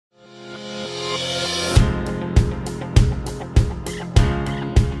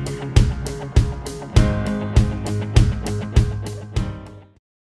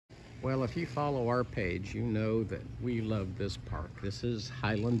follow our page, you know that we love this park. This is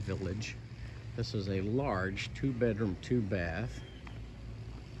Highland Village. This is a large 2-bedroom, 2-bath.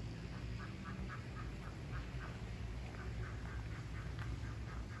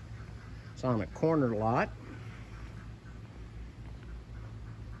 It's on a corner lot.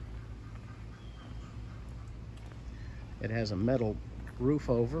 It has a metal roof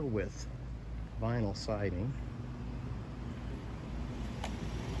over with vinyl siding.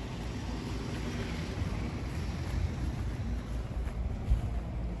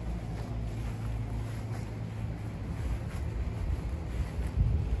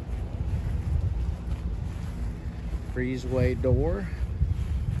 Breezeway door.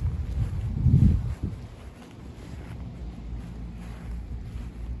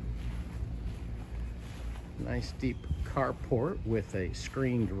 Nice deep carport with a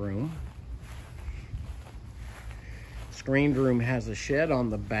screened room. Screened room has a shed on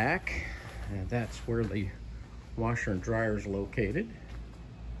the back, and that's where the washer and dryer is located.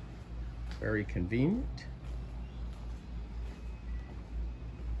 Very convenient.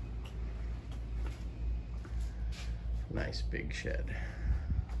 Nice big shed.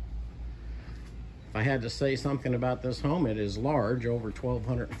 If I had to say something about this home, it is large, over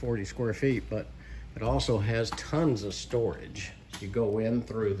 1,240 square feet, but it also has tons of storage. You go in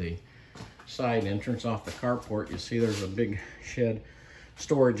through the side entrance off the carport, you see there's a big shed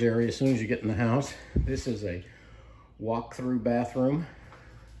storage area as soon as you get in the house. This is a walk-through bathroom.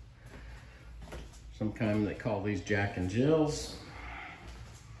 Sometimes they call these Jack and Jills.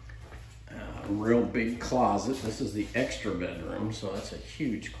 Real big closet. This is the extra bedroom, so that's a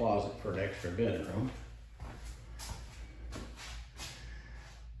huge closet for an extra bedroom.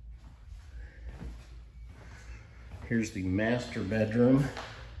 Here's the master bedroom.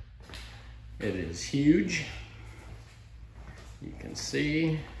 It is huge. You can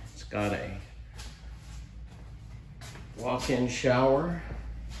see it's got a walk-in shower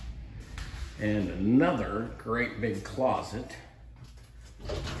and another great big closet.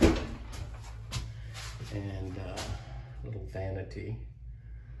 And a little vanity.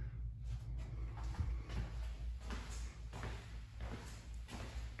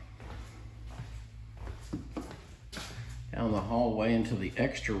 Down the hallway into the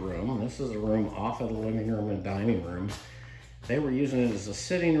extra room. This is a room off of the living room and dining room. They were using it as a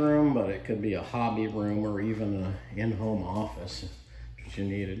sitting room, but it could be a hobby room or even an in-home office if you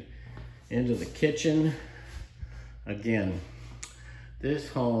needed. Into the kitchen. Again, this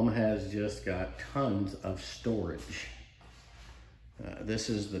home has just got tons of storage. This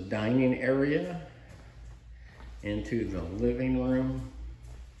is the dining area. Into the living room.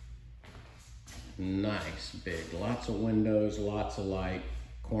 Nice, big, lots of windows, lots of light,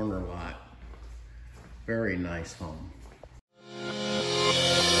 corner lot. Very nice home.